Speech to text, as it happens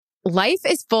Life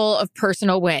is full of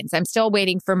personal wins. I'm still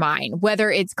waiting for mine.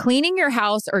 Whether it's cleaning your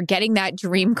house or getting that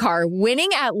dream car, winning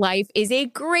at life is a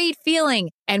great feeling.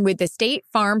 And with the State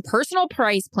Farm Personal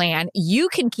Price Plan, you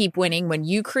can keep winning when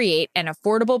you create an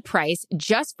affordable price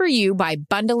just for you by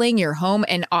bundling your home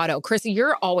and auto. Krista,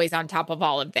 you're always on top of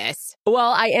all of this.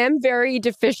 Well, I am very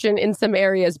deficient in some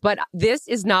areas, but this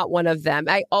is not one of them.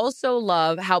 I also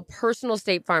love how personal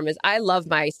State Farm is. I love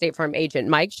my State Farm agent,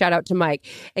 Mike. Shout out to Mike.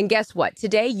 And guess what?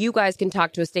 Today, you guys can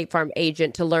talk to a State Farm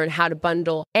agent to learn how to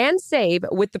bundle and save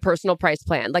with the Personal Price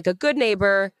Plan. Like a good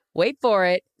neighbor, wait for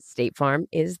it, State Farm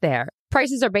is there.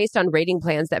 Prices are based on rating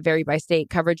plans that vary by state.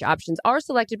 Coverage options are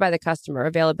selected by the customer.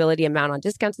 Availability, amount on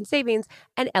discounts and savings,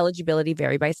 and eligibility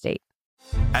vary by state.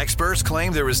 Experts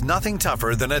claim there is nothing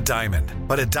tougher than a diamond.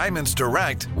 But at Diamonds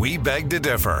Direct, we beg to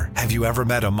differ. Have you ever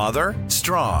met a mother?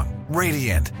 Strong,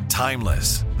 radiant,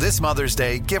 timeless. This Mother's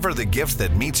Day, give her the gift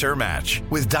that meets her match.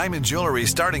 With diamond jewelry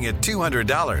starting at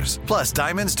 $200. Plus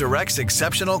Diamonds Direct's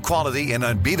exceptional quality and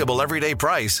unbeatable everyday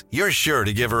price, you're sure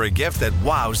to give her a gift that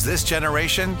wows this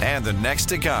generation and the next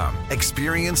to come.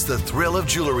 Experience the thrill of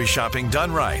jewelry shopping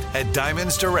done right at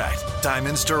Diamonds Direct.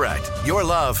 Diamonds Direct. Your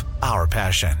love, our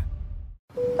passion.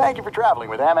 Thank you for traveling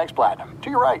with Amex Platinum. To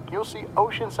your right, you'll see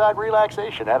oceanside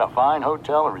relaxation at a fine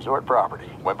hotel and resort property.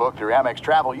 When booked through Amex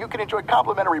Travel, you can enjoy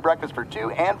complimentary breakfast for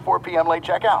 2 and 4 p.m. late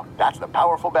checkout. That's the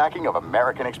powerful backing of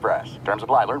American Express. Terms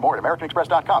apply. Learn more at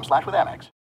americanexpress.com/withAmex.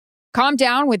 Calm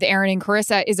Down with Aaron and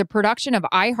Carissa is a production of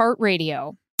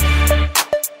iHeartRadio.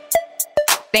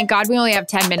 Thank God we only have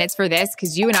 10 minutes for this,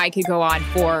 because you and I could go on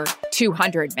for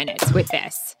 200 minutes with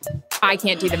this. I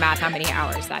can't do the math how many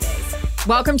hours that is.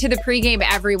 Welcome to the pregame,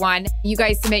 everyone. You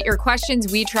guys submit your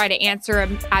questions. We try to answer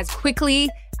them as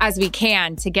quickly as we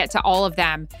can to get to all of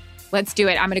them. Let's do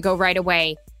it. I'm going to go right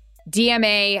away.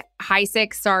 DMA, hi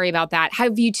six. Sorry about that.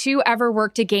 Have you two ever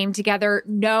worked a game together?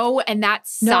 No, and that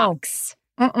sucks.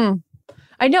 No.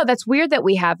 I know. That's weird that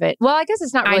we haven't. Well, I guess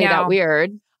it's not really that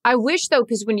weird. I wish, though,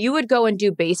 because when you would go and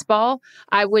do baseball,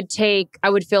 I would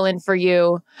fill in for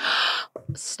you.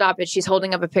 Stop it. She's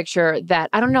holding up a picture that,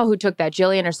 I don't know who took that.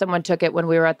 Jillian or someone took it when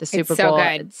we were at the Super Bowl. So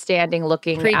good. Standing,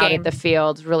 looking out at the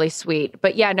field. Really sweet.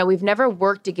 But yeah, no, we've never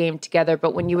worked a game together.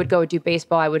 But when you would go do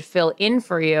baseball, I would fill in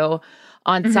for you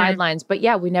on sidelines. But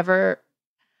yeah, we never...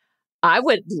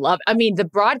 the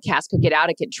broadcast could get out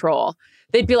of control.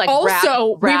 They'd be like,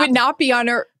 also, we would not be on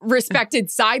our respected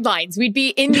sidelines. We'd be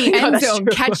in the end zone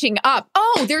catching up.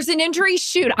 Oh, there's an injury.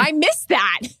 Shoot, I missed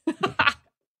that.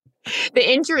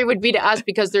 The injury would be to us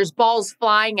because there's balls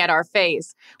flying at our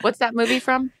face. What's that movie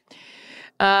from?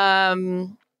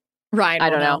 Ryan, I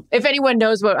don't know. If anyone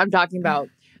knows what I'm talking about.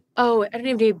 Oh, I don't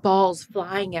even need balls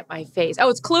flying at my face. Oh,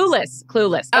 it's Clueless.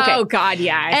 Okay. Oh, God,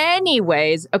 yeah.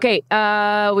 Anyways, okay.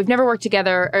 We've never worked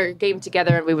together or game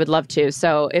together, and we would love to.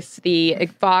 So if the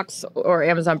Fox or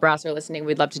Amazon Brass are listening,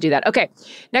 we'd love to do that. Okay.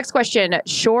 Next question.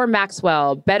 Shore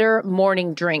Maxwell, better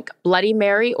morning drink, Bloody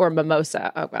Mary or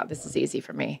mimosa? Oh, wow. This is easy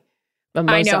for me.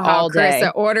 Mimosa I know how all day.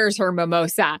 Carissa orders her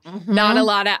mimosa. Not a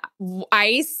lot of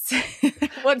ice.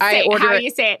 How do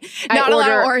you say it? Not a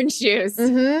lot of orange juice.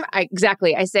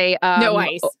 Exactly. I say no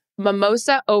ice.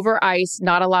 Mimosa over ice,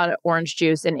 not a lot of orange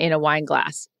juice, and in a wine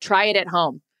glass. Try it at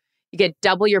home. You get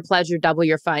double your pleasure, double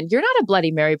your fun. You're not a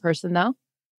Bloody Mary person, though.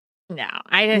 No,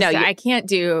 I can't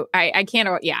do,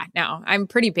 I'm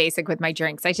pretty basic with my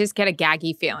drinks. I just get a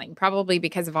gaggy feeling, probably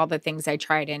because of all the things I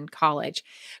tried in college.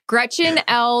 Gretchen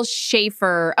L.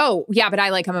 Schaefer. Oh, yeah, but I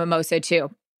like a mimosa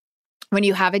too. When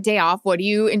you have a day off, what do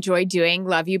you enjoy doing?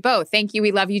 Love you both. Thank you.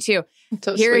 We love you too.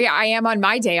 So Here sweet. I am on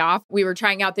my day off. We were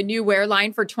trying out the new wear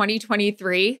line for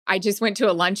 2023. I just went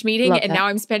to a lunch meeting and now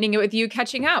I'm spending it with you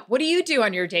catching up. What do you do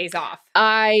on your days off?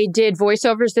 I did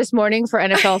voiceovers this morning for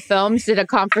NFL Films, did a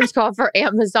conference call for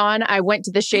Amazon. I went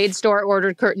to the shade store,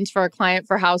 ordered curtains for a client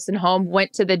for House and Home,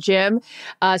 went to the gym,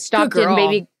 stopped in,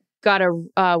 maybe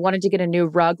wanted to get a new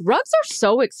rug. Rugs are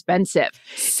so expensive.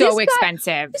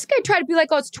 Expensive. This guy tried to be like,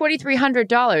 oh, it's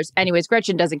 $2,300. Anyways,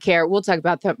 Gretchen doesn't care. We'll talk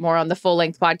about that more on the full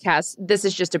length podcast. This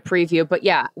is just a preview, but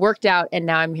yeah, worked out and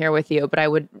now I'm here with you, but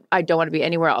I don't want to be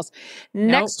anywhere else.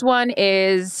 Nope. Next one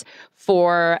is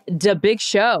for The Big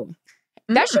Show.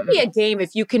 That should be a game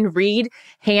if you can read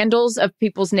handles of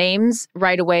people's names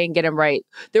right away and get them right.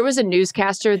 There was a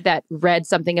newscaster that read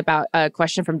something about a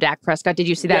question from Dak Prescott. Did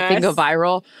you see that thing go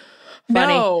viral?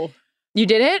 Funny. No. You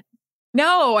did it?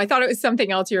 No, I thought it was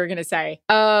something else you were going to say.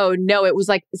 Oh, no. It was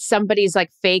like somebody's like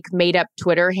fake made up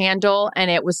Twitter handle and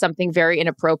it was something very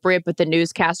inappropriate. But the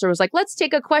newscaster was like, let's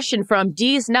take a question from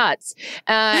D's Nuts.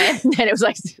 And then it was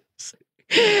like...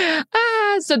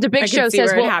 So the Big Show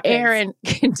says, will Erin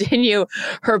continue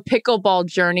her pickleball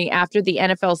journey after the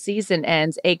NFL season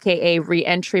ends, aka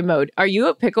re-entry mode? Are you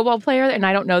a pickleball player and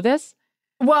I don't know this?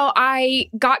 Well, I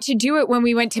got to do it when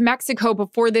we went to Mexico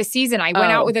before this season. I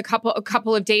went out with a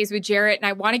couple of days with Jarrett, and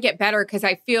I want to get better because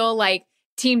I feel like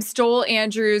Team Stoll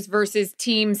Andrews versus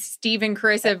Team Steven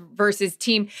Carissa versus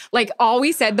Team, like all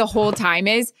we said the whole time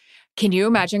is, can you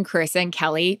imagine Carissa and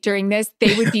Kelly during this?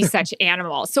 They would be such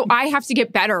animals. So I have to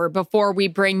get better before we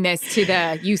bring this to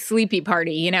the You Sleepy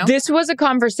party, you know? This was a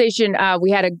conversation.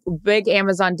 We had a big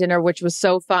Amazon dinner, which was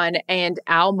so fun. And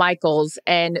Al Michaels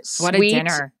and sweet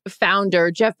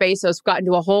founder Jeff Bezos got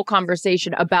into a whole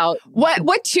conversation about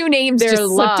what two names just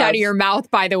slipped out of your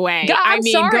mouth, by the way. I'm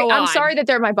sorry that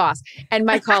they're my boss and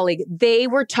my colleague. They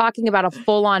were talking about a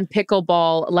full-on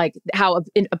pickleball, like how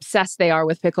obsessed they are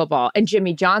with pickleball. And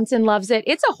Jimmy Johnson loves it.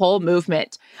 It's a whole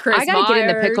movement. I got to get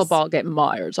into pickleball. Get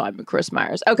Myers. I'm Chris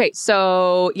Myers. Okay,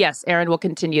 so yes, Erin will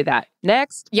continue that.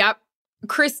 Next. Yep.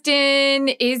 Kristen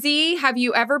Izzy, have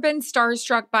you ever been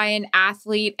starstruck by an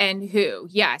athlete and who?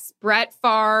 Yes, Brett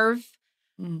Favre.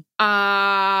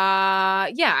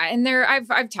 Yeah, and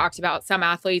I've talked about some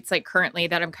athletes like currently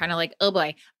that I'm kind of like, oh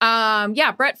boy.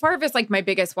 Yeah, Brett Favre is like my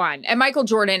biggest one. And Michael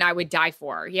Jordan, I would die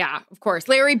for. Yeah, of course.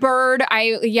 Larry Bird,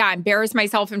 I embarrassed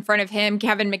myself in front of him.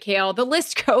 Kevin McHale. The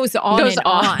list goes on and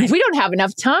on. We don't have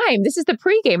enough time. This is the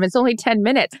pregame. It's only 10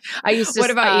 minutes. I used to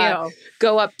What about you?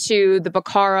 Go up to the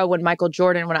Bacara when Michael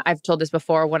Jordan, I've told this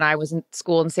before, when I was in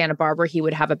school in Santa Barbara, he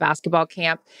would have a basketball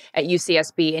camp at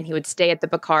UCSB and he would stay at the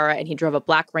Bacara and he drove a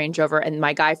black Range Rover, and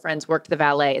my guy friends worked the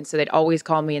valet. And so they'd always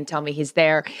call me and tell me he's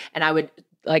there. And I would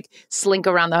like slink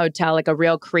around the hotel like a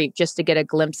real creep just to get a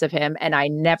glimpse of him. And I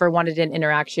never wanted an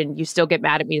interaction. You still get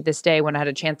mad at me to this day when I had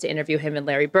a chance to interview him and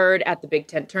Larry Bird at the Big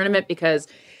Ten tournament because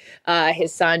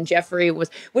his son, Jeffrey, which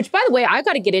by the way, I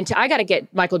got to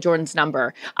get Michael Jordan's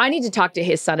number. I need to talk to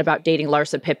his son about dating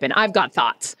Larsa Pippen. I've got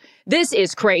thoughts. This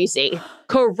is crazy.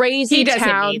 Crazy He doesn't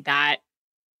town. need that.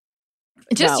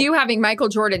 Just you having Michael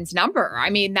Jordan's number. I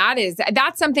mean,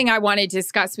 that's something I want to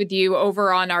discuss with you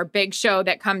over on our big show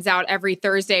that comes out every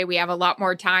Thursday. We have a lot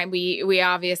more time. We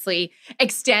obviously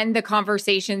extend the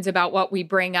conversations about what we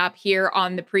bring up here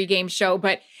on the pregame show,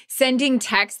 but sending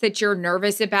texts that you're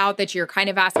nervous about, that you're kind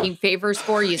of asking favors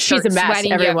for, you start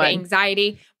sweating, everyone. You have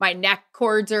anxiety. My neck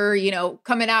cords are,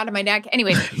 coming out of my neck.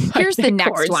 Anyway, here's the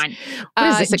next one.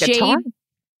 What is this, a guitar?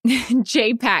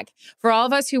 Jay Peck, for all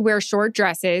of us who wear short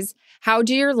dresses, how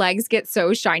do your legs get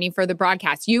so shiny for the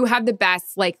broadcast? You have the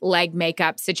best leg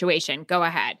makeup situation. Go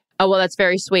ahead. Oh, well, that's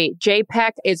very sweet. Jay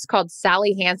Peck is called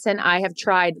Sally Hansen. I have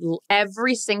tried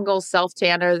every single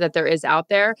self-tanner that there is out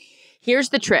there. Here's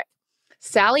the trick.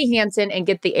 Sally Hansen and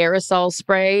get the aerosol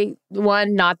spray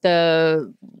one, not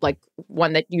the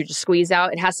one that you just squeeze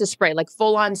out. It has to spray like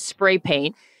full on spray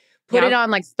paint. Put it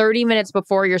on 30 minutes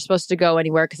before you're supposed to go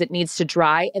anywhere because it needs to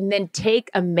dry. And then take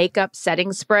a makeup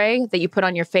setting spray that you put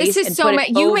on your face. This is so much.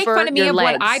 You make fun of me of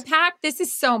what I pack. This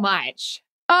is so much.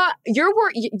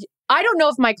 I don't know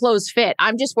if my clothes fit.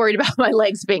 I'm just worried about my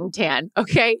legs being tan.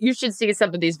 Okay. You should see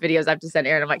some of these videos I have to send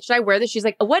Erin. I'm like, should I wear this? She's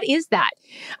like, what is that?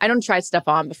 I don't try stuff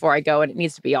on before I go and it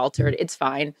needs to be altered. It's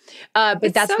fine.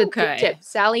 But that's the tip.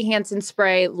 Sally Hansen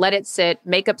spray, let it sit,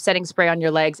 makeup setting spray on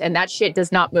your legs. And that shit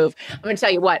does not move. I'm going to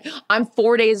tell you what, I'm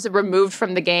 4 days removed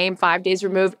from the game, 5 days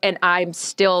removed. And I'm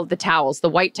still the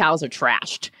white towels are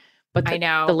trashed. But I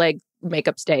know the leg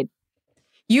makeup stayed.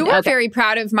 You were very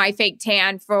proud of my fake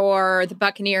tan for the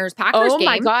Buccaneers-Packers game. Oh,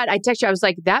 my God. I texted you. I was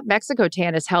like, that Mexico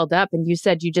tan is held up. And you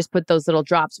said you just put those little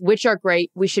drops, which are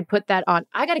great. We should put that on.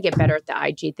 I got to get better at the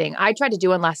IG thing. I tried to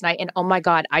do one last night, and oh, my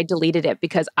God, I deleted it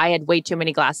because I had way too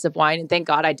many glasses of wine, and thank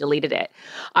God I deleted it.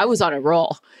 I was on a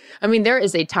roll. I mean, there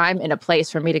is a time and a place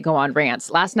for me to go on rants.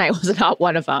 Last night was not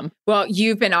one of them. Well,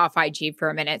 you've been off IG for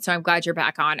a minute, so I'm glad you're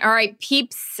back on. All right,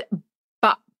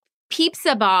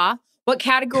 Peepsaba. What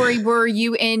category were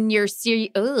you in your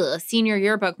senior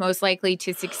yearbook most likely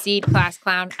to succeed, class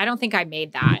clown? I don't think I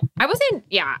made that. I wasn't,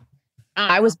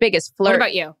 I was biggest flirt. What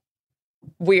about you?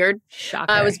 Weird.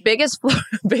 Shocker. I was biggest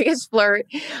flirt.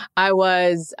 I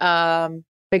was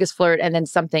biggest flirt and then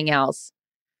something else.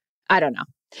 I don't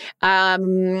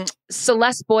know.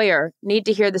 Celeste Boyer, need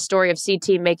to hear the story of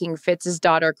CT making Fitz's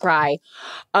daughter cry.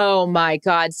 Oh my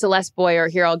God. Celeste Boyer,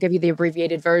 here, I'll give you the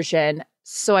abbreviated version.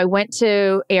 So I went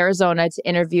to Arizona to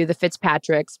interview the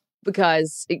Fitzpatricks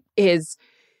because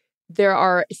there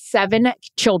are 7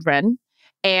 children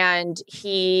and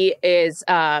he is,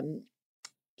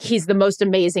 he's the most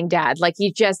amazing dad.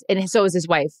 And so is his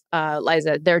wife,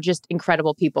 Liza. They're just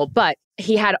incredible people. But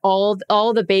he had all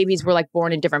the babies were like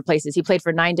born in different places. He played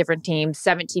for 9 different teams,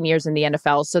 17 years in the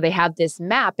NFL. So they had this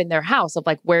map in their house of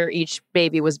like where each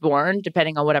baby was born,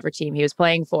 depending on whatever team he was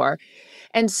playing for.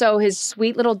 And so his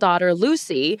sweet little daughter,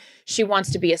 Lucy, she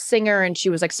wants to be a singer. And she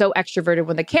was like so extroverted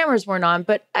when the cameras weren't on.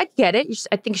 But I get it.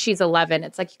 I think she's 11.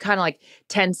 It's like you kind of like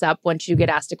tense up once you get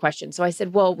asked a question. So I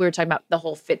said, well, we were talking about the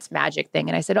whole Fitz magic thing.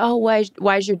 And I said, oh,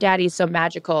 why is your daddy so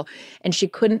magical? And she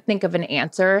couldn't think of an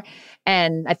answer.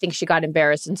 And I think she got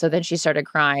embarrassed. And so then she started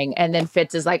crying. And then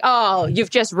Fitz is like, oh, you've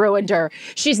just ruined her.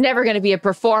 She's never going to be a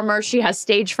performer. She has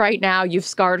stage fright now. You've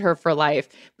scarred her for life.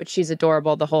 But she's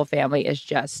adorable. The whole family is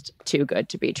just too good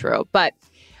to be true. But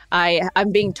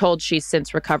I'm being told she's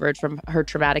since recovered from her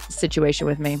traumatic situation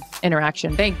with me,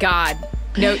 interaction. Thank God.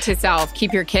 Note to self,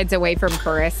 keep your kids away from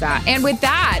Carissa. And with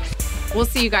that, we'll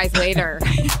see you guys later.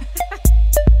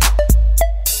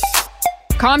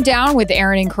 Calm Down with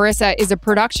Aaron and Carissa is a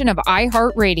production of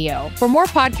iHeartRadio. For more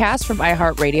podcasts from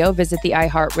iHeartRadio, visit the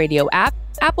iHeartRadio app,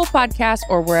 Apple Podcasts,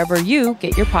 or wherever you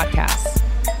get your podcasts.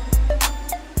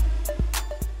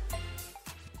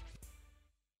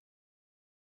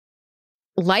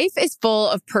 Life is full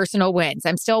of personal wins.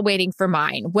 I'm still waiting for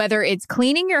mine. Whether it's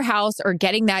cleaning your house or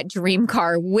getting that dream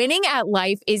car, winning at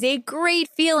life is a great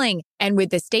feeling. And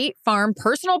with the State Farm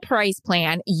Personal Price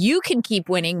Plan, you can keep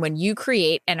winning when you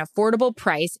create an affordable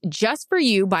price just for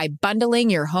you by bundling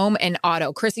your home and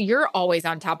auto. Carissa, you're always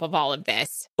on top of all of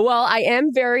this. Well, I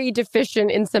am very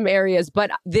deficient in some areas, but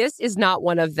this is not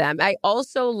one of them. I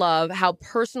also love how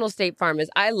personal State Farm is.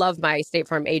 I love my State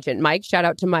Farm agent, Mike. Shout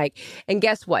out to Mike. And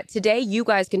guess what? Today, you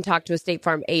guys can talk to a State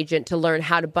Farm agent to learn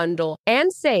how to bundle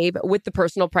and save with the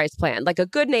Personal Price Plan. Like a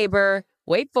good neighbor,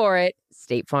 wait for it,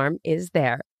 State Farm is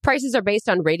there. Prices are based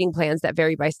on rating plans that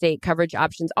vary by state. Coverage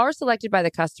options are selected by the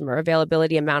customer.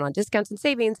 Availability, amount on discounts and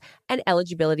savings, and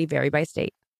eligibility vary by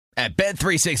state. At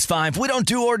Bet365, we don't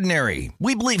do ordinary.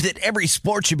 We believe that every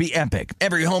sport should be epic.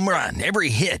 Every home run, every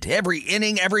hit, every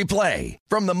inning, every play.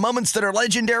 From the moments that are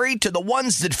legendary to the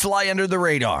ones that fly under the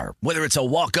radar. Whether it's a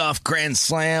walk-off grand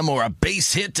slam or a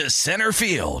base hit to center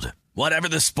field. Whatever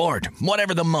the sport,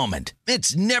 whatever the moment,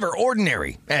 it's never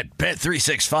ordinary at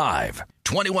Bet365.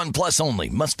 21 plus only.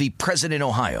 Must be present in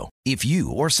Ohio. If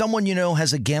you or someone you know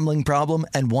has a gambling problem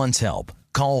and wants help,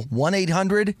 call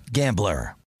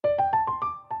 1-800-GAMBLER.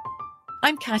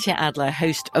 I'm Katya Adler,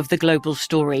 host of The Global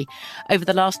Story. Over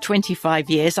the last 25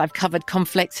 years, I've covered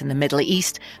conflicts in the Middle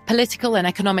East, political and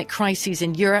economic crises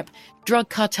in Europe, drug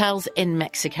cartels in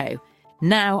Mexico.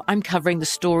 Now I'm covering the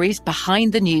stories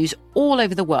behind the news all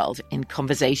over the world in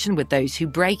conversation with those who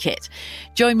break it.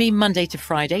 Join me Monday to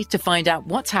Friday to find out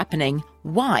what's happening,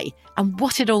 why, and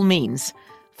what it all means.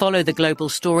 Follow The Global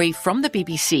Story from the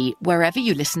BBC wherever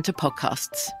you listen to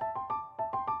podcasts.